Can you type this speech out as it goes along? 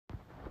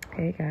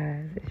Hey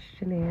guys, it's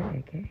Shanann,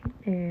 aka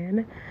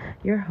Nan,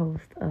 your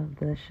host of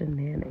the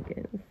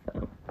Shenanigans.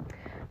 So,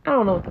 I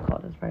don't know what to call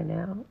this right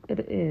now. It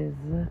is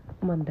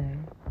Monday,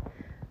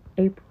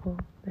 April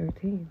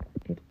 13th.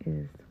 It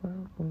is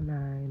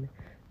 12:09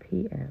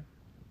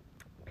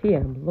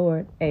 p.m.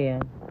 Lord,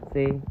 a.m.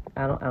 See,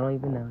 I don't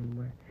even know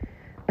anymore.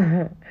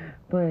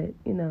 But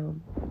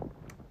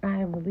I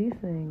am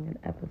releasing an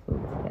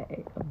episode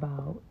today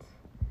about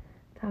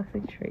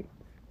toxic traits.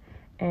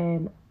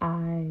 And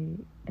I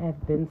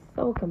have been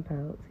so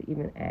compelled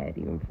to add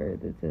even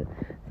further to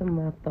some of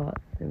my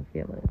thoughts and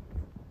feelings.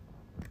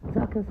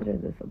 So I consider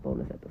this a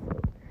bonus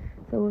episode.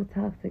 So with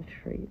toxic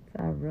traits,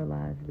 I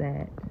realized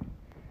that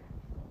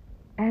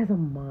as a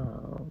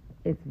mom,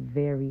 it's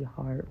very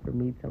hard for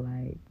me to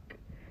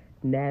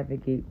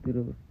navigate through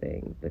those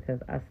things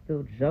because I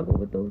still juggle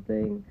with those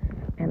things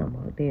and I'm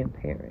a damn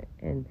parent.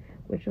 And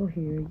what you'll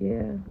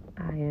hear,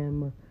 I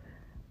am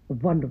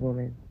Wonder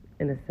Woman.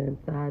 In a sense,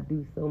 I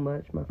do so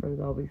much. My friends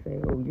always say,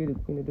 "Oh, you're the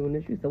queen of doing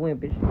this. You're so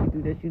ambitious. You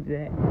do this, you do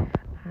that."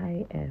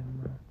 I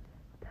am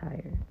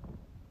tired.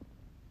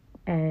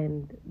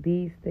 And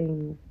these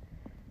things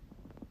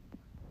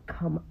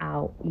come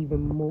out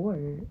even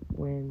more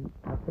when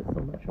I put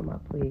so much on my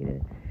plate.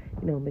 It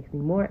makes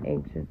me more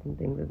anxious and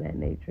things of that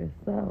nature.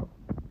 So,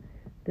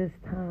 this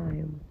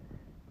time,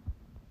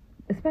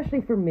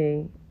 especially for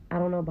me, I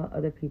don't know about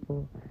other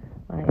people,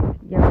 I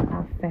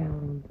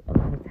found a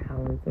lot of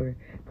talents or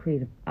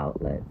creative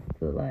outlets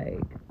to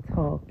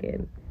talk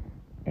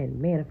and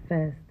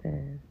manifest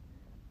and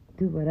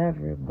do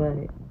whatever,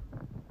 but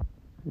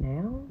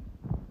now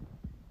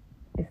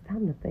it's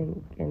time to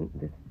think, and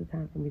this is the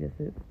time for me to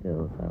sit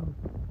still. So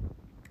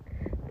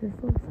this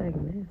little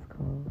segment is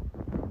called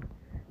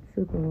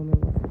Superwoman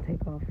Wants to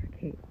Take Off Her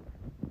Cape.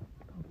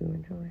 Hope you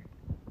enjoy.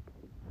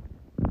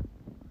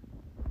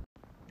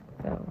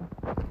 So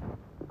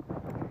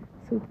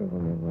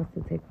Superwoman wants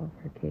to take off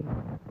her cape.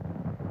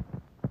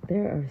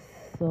 There are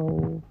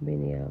so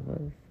many of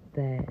us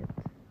that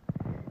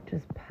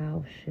just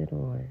pile shit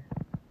on.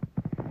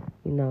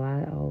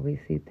 I always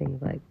see things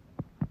like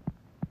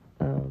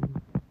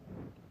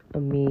a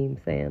meme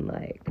saying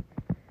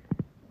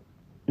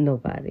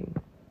nobody,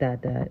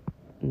 dot, dot,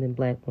 and then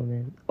black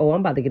woman. Oh, I'm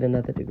about to get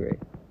another degree.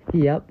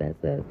 Yep,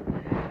 that's us.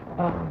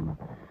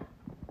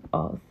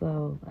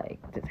 Also,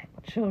 just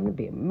having children,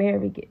 being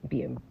married,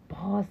 being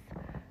boss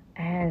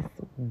ass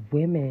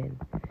women,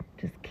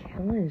 just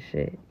killing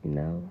shit,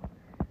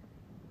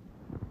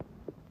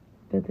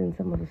 But then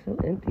some of us feel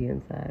empty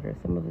inside, or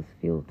some of us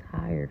feel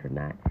tired or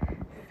not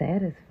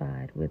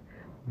satisfied with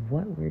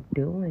what we're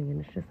doing,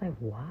 and it's just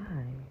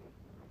why?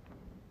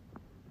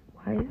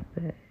 Why is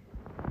that?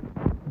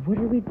 What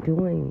are we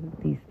doing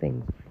these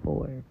things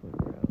for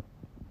real?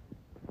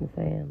 I'm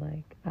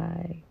saying,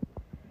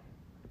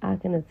 I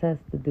can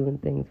attest to doing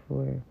things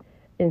for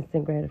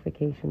instant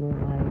gratification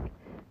or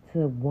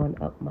to one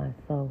up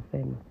myself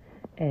and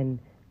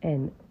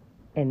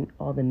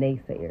all the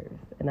naysayers.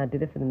 And I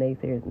did it for the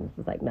naysayers, and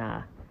it's just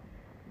nah.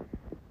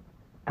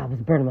 I was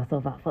burning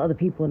myself out for other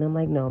people, and I'm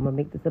no, I'm gonna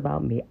make this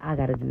about me. I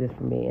gotta do this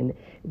for me, and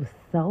it was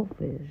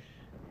selfish.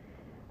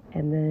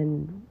 And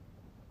then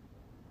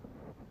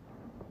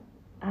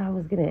I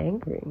was getting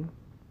angry,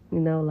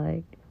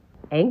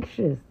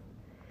 anxious,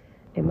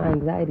 and my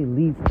anxiety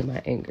leads to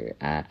my anger.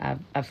 I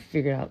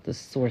figured out the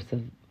source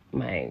of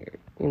my anger.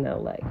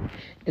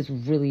 It's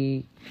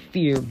really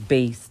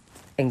fear-based,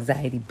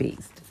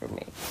 anxiety-based for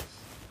me.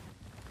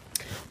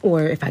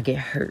 Or if I get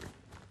hurt,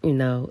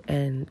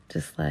 and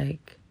just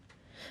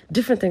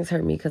different things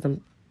hurt me because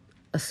I'm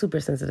a super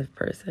sensitive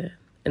person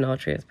in all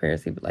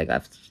transparency. But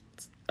I've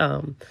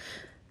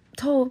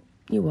told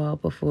you all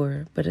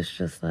before, but it's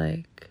just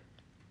on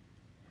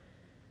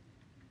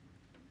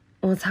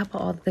top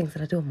of all the things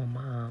that I do, I'm a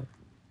mom.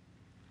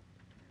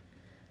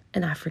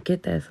 And I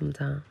forget that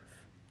sometimes.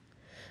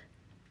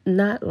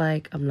 Not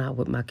I'm not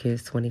with my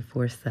kids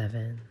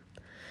 24/7.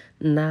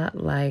 Not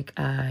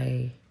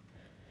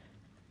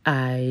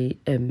I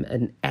am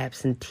an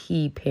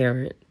absentee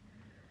parent.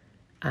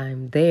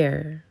 I'm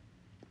there,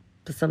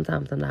 but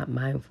sometimes I'm not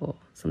mindful.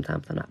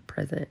 Sometimes I'm not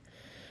present.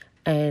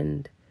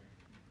 And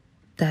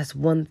that's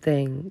one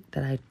thing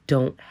that I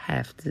don't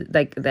have to,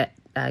 that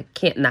I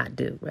can't not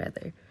do,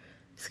 rather.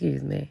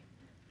 Excuse me.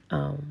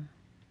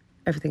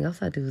 Everything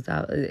else I do is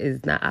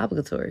not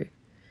obligatory.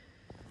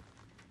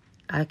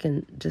 I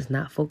can just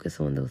not focus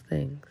on those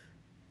things.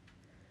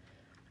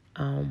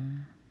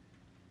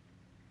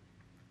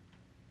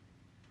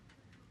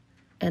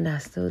 And I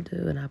still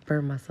do, and I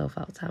burn myself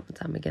out time and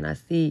time again. I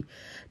see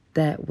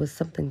that was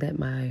something that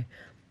my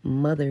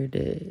mother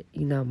did.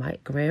 My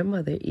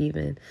grandmother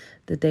even.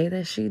 The day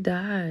that she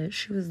died,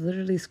 she was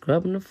literally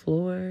scrubbing the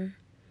floor,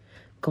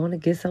 going to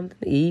get something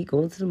to eat,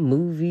 going to the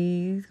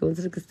movies, going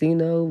to the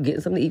casino,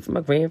 getting something to eat for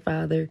my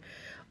grandfather,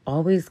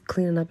 always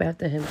cleaning up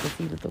after him because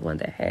he was the one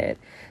that had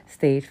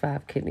stage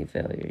 5 kidney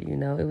failure.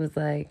 It was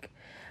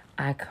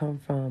I come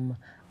from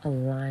a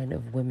line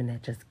of women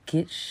that just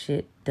get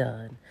shit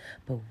done,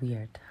 but we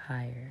are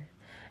tired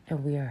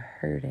and we are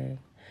hurting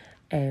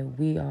and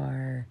we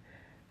are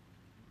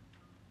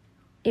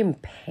in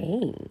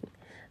pain,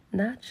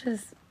 not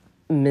just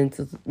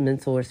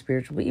mental or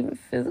spiritual, but even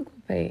physical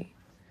pain.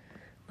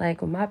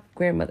 Like when my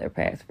grandmother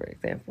passed, for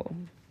example,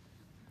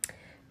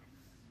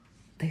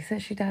 they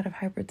said she died of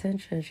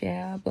hypertension. She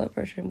had high blood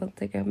pressure and wasn't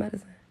taking her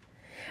medicine.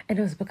 And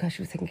it was because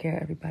she was taking care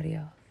of everybody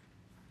else.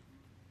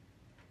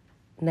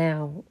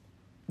 Now,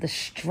 the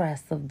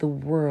stress of the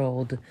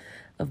world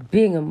of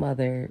being a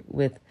mother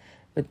with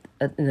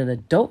an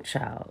adult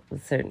child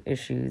with certain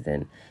issues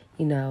and,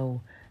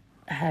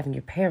 having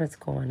your parents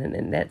gone.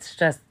 And that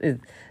stress is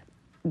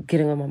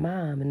getting on my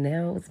mom. And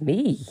now it's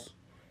me.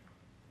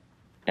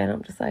 And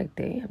I'm just like,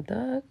 damn,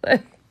 dog.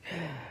 Like,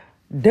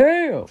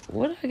 damn,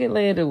 what did I get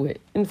landed with?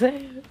 You know what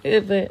I'm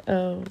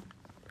saying?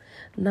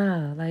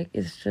 But,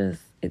 it's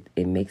just,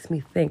 it makes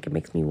me think. It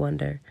makes me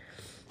wonder.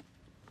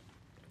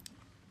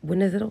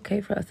 When is it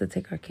okay for us to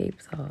take our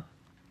capes off?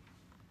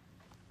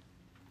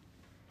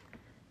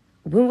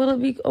 When will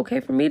it be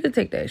okay for me to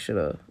take that shit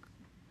off?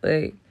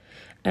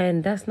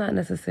 And that's not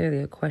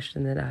necessarily a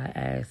question that I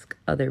ask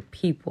other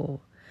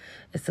people.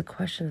 It's a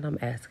question that I'm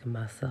asking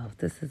myself.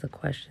 This is a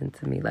question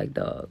to me like,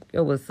 dog,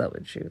 yo, what's up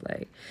with you?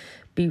 Like,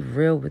 be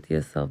real with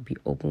yourself. Be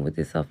open with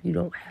yourself. You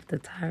don't have to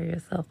tire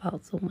yourself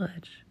out so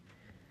much.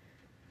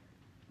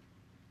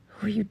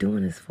 Who are you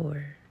doing this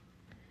for?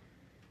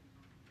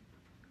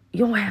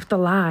 You don't have to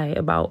lie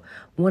about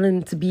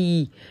wanting to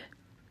be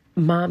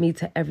mommy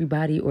to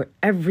everybody or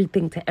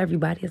everything to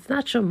everybody. It's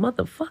not your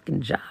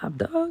motherfucking job,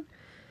 dog.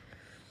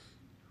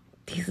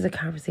 These are the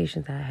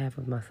conversations I have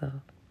with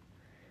myself.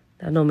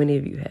 I know many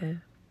of you have.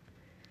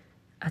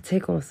 I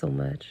take on so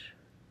much.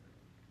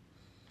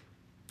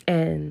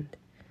 And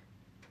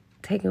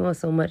taking on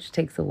so much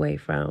takes away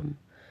from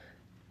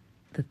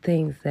the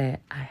things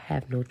that I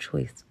have no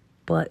choice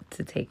but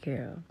to take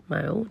care of,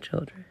 my own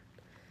children.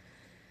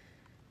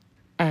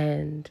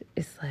 And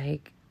it's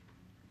like,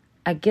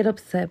 I get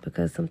upset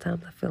because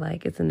sometimes I feel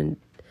like it's an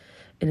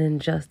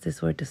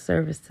injustice or a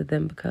disservice to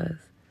them because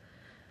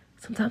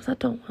sometimes I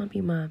don't want to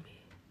be mommy.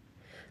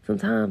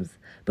 Sometimes,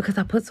 because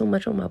I put so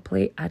much on my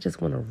plate, I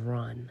just want to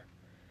run.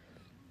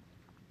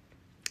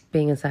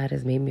 Being inside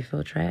has made me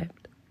feel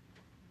trapped.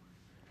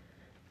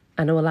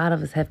 I know a lot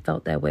of us have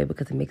felt that way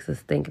because it makes us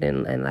think.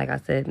 And like I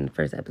said in the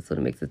first episode,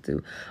 it makes us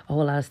do a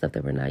whole lot of stuff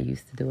that we're not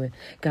used to doing.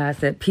 God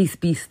said, peace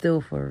be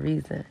still for a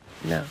reason.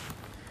 No.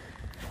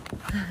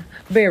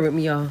 Bear with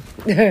me, y'all.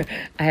 I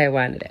had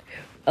wine today.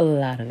 A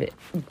lot of it.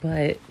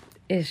 But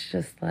it's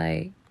just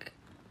like,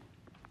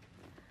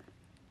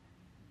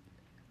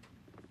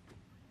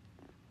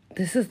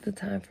 this is the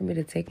time for me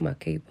to take my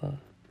cape off.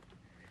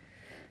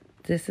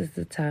 This is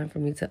the time for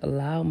me to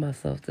allow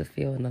myself to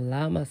feel and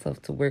allow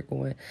myself to work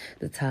on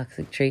the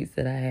toxic traits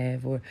that I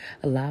have, or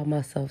allow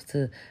myself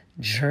to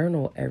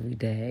journal every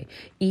day,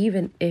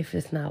 even if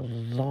it's not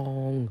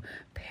long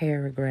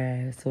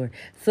paragraphs or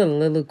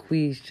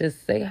soliloquies.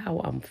 Just say how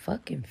I'm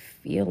fucking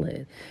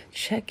feeling.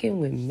 Check in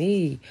with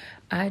me.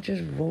 I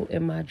just wrote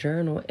in my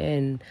journal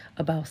and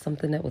about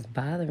something that was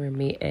bothering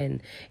me,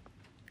 and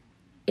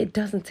it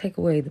doesn't take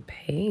away the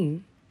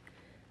pain,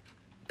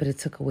 but it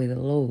took away the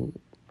load.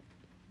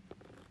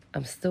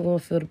 I'm still going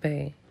to feel the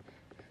pain.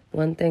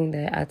 One thing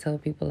that I tell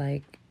people,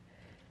 like,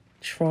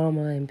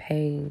 trauma and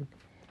pain,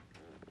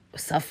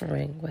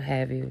 suffering, what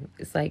have you,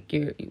 it's like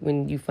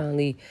when you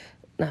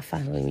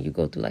when you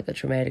go through like a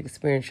traumatic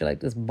experience, you're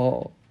like this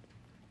ball,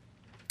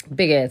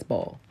 big ass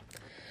ball,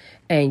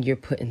 and you're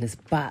put in this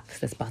box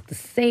that's about the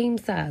same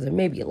size or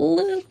maybe a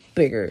little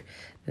bigger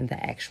than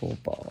the actual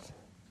ball.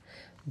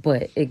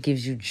 But it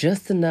gives you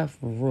just enough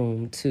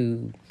room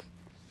to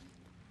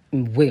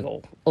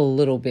wiggle a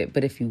little bit.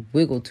 But if you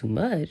wiggle too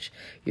much,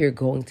 you're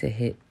going to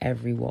hit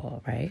every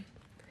wall, right?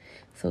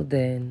 So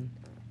then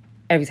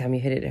every time you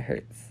hit it, it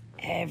hurts.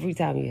 Every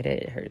time you hit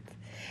it, it hurts.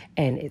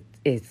 And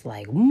it's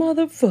like,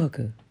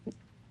 motherfucker.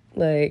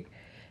 Like,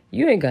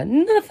 you ain't got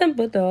nothing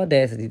but the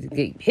audacity to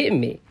keep hitting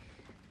me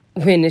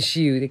when it's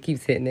you that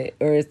keeps hitting it.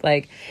 Or it's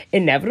like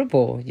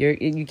inevitable.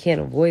 You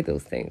can't avoid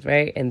those things,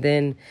 right? And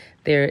then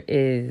there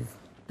is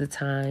the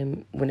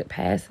time when it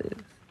passes.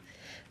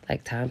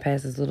 Like, time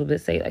passes a little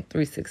bit, say like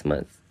 3-6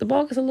 months. The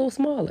ball gets a little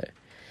smaller.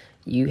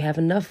 You have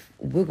enough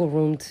wiggle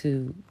room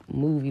to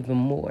move even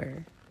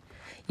more.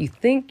 You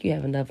think you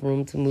have enough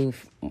room to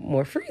move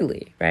more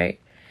freely, right?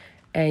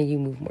 And you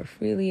move more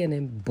freely, and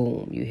then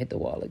boom, you hit the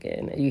wall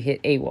again. And you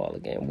hit a wall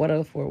again. What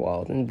other 4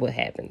 walls? And what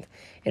happens?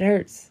 It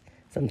hurts.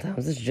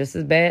 Sometimes it's just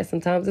as bad.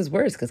 Sometimes it's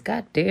worse. Because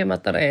goddamn, I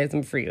thought I had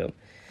some freedom.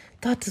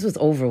 Thought this was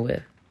over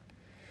with.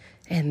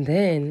 And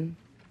then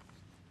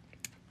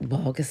the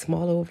ball gets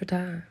smaller over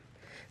time.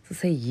 So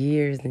say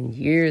years and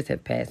years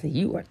have passed, and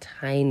you are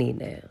tiny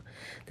now.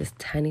 This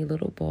tiny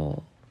little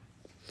ball.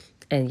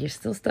 And you're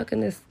still stuck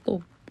in this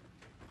little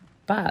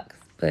box,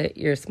 but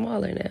you're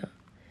smaller now.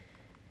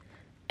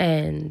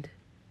 And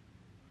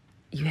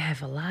you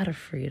have a lot of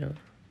freedom.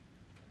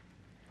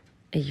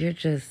 And you're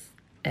just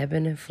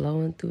ebbing and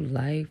flowing through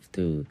life,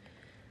 through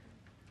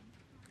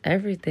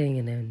everything.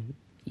 And then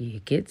you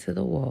get to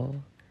the wall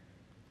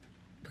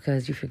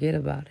because you forget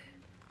about it.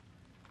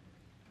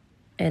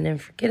 And then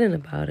forgetting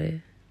about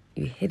it,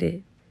 you hit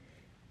it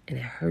And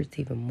it hurts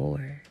even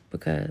more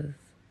because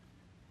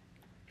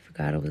you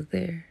forgot it was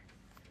there.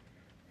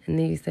 And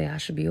then you say, I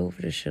should be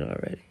over this shit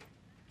already.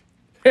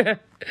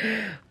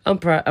 I'm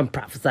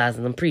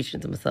prophesizing, I'm preaching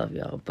to myself,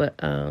 y'all. But,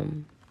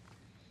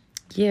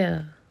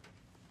 yeah.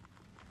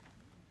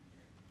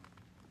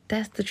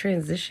 That's the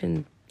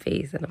transition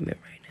phase that I'm in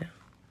right now.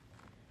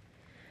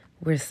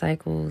 Where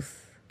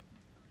cycles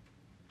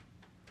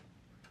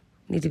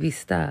need to be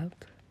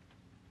stopped.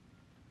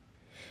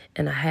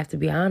 And I have to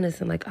be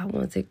honest and like, I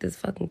want to take this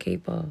fucking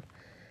cape off.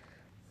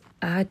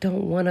 I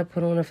don't want to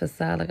put on a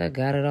facade like I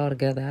got it all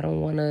together. I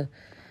don't want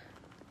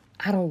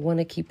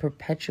to keep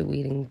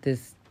perpetuating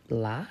this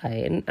lie.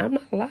 And I'm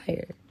not a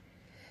liar.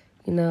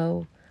 You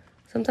know,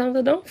 sometimes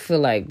I don't feel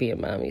like being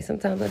mommy.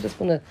 Sometimes I just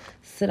want to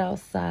sit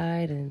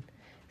outside and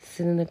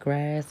sit in the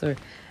grass or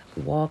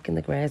walk in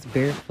the grass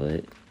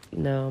barefoot. You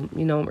know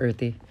I'm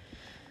earthy.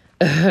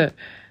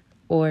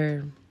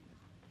 Or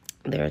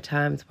there are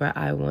times where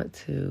I want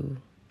to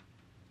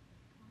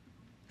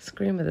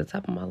scream at the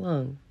top of my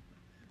lungs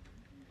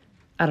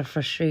out of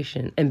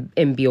frustration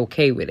and be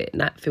okay with it,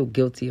 not feel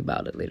guilty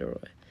about it later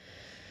on.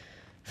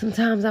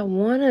 Sometimes I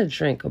want to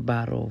drink a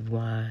bottle of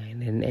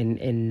wine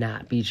and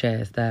not be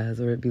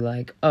chastised, or it'd be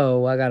like,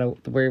 oh, I got to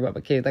worry about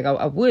my kids. Like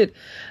I'd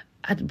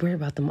worry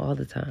about them all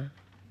the time,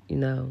 you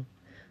know.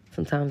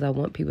 Sometimes I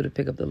want people to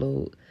pick up the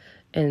load,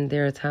 and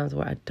there are times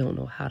where I don't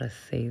know how to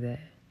say that.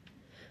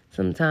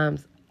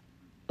 Sometimes,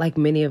 like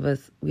many of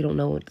us, we don't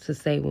know what to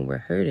say when we're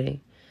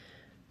hurting.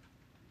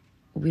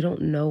 We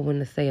don't know when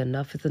to say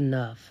enough is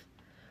enough.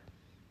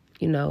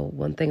 You know,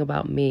 one thing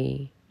about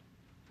me,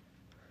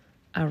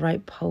 I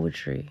write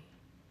poetry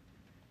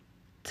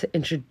to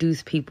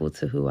introduce people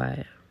to who I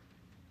am.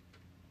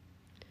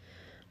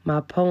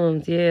 My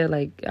poems, yeah,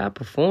 like I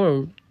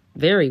perform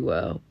very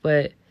well,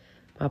 but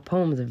my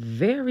poems are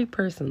very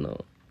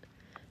personal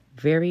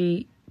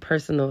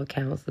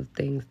accounts of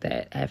things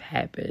that have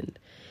happened,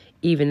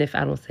 even if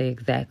I don't say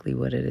exactly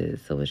what it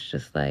is. So it's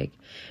just like,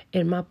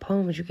 in my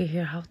poems, you can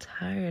hear how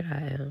tired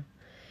I am.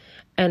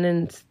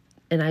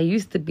 And I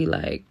used to be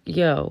like,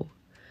 yo,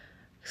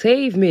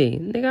 save me.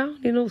 Nigga, I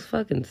don't need no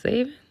fucking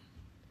saving.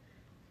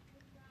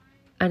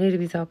 I need to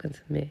be talking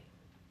to me.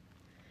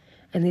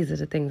 And these are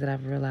the things that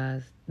I've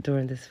realized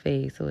during this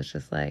phase. So it's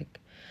just like,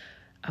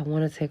 I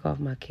want to take off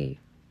my cape.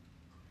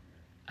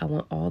 I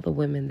want all the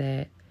women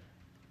that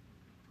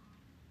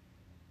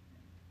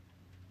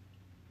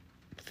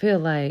feel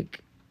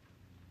like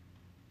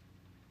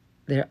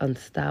they're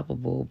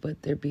unstoppable,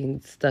 but they're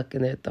being stuck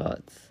in their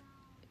thoughts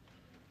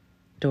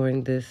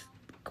during this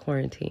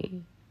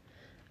quarantine.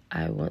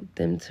 I want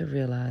them to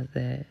realize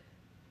that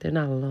they're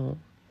not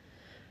alone.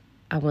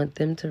 I want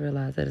them to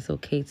realize that it's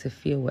okay to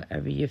feel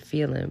whatever you're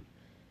feeling.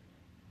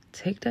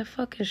 Take that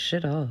fucking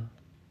shit off.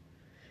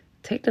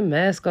 Take the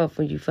mask off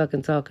when you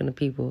fucking talking to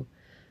people.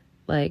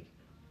 Like,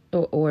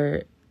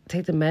 or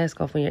take the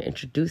mask off when you're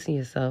introducing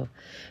yourself.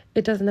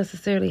 It doesn't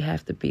necessarily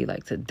have to be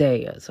like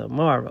today or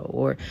tomorrow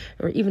or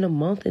even a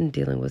month in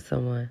dealing with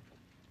someone.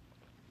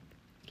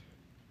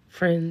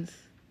 Friends,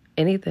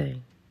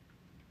 anything.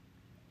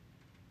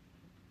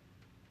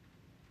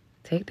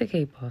 Take the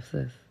cape off,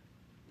 sis.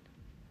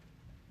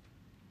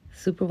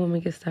 Superwoman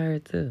gets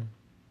tired too.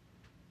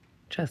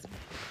 Trust me.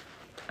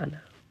 I know.